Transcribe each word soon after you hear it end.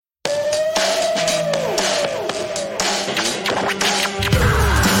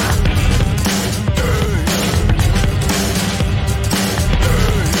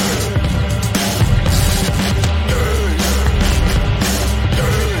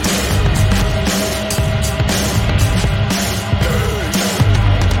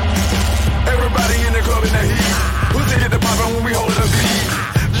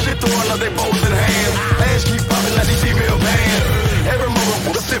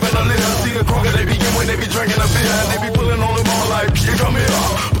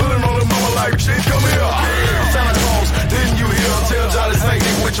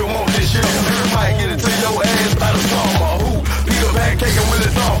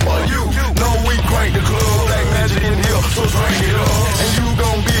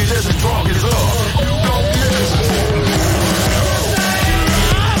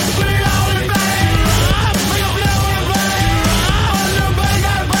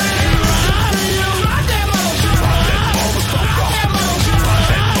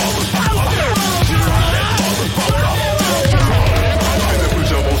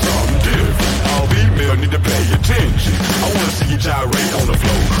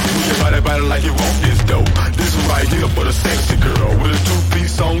body like you want this dope. This one right here for the sexy girl with a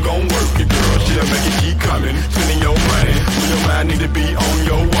two-piece on, gon' work it, girl. She'll make it keep coming, spending your money when your mind need to be on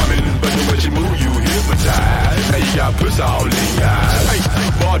your woman. But the way she move, you hypnotized. Now you got pussy all in your eyes.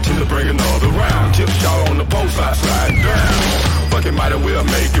 Hey, bartender, bring another round. Tip y'all on the post, slide down. Fucking might as well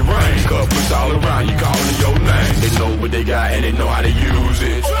make it rain. Cause pussy all around, you calling your name. They know what they got and they know how to use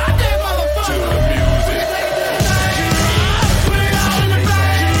it. Drop that motherfucker to the music.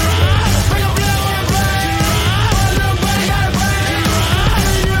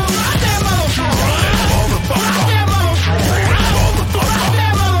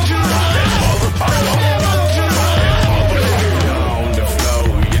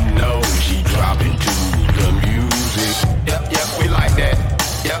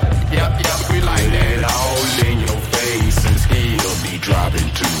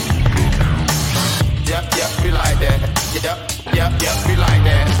 Yep, we like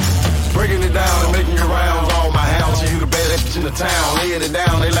that. Breaking it down and making your rounds. All my hounds, you the baddest bitch in the town. Laying it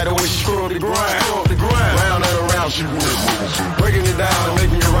down, they like the way she screw up the grind. Round and around she went. Breaking it down and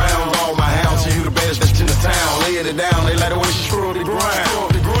making your rounds. All my hounds, you the baddest bitch in the town. Laying it down, they like the way she screw up the grind.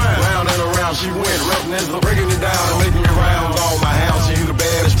 Round and around she went. Breaking it down and making your rounds. All my hounds, you the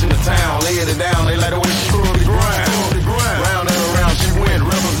baddest in the town. Laying it down, they like the way she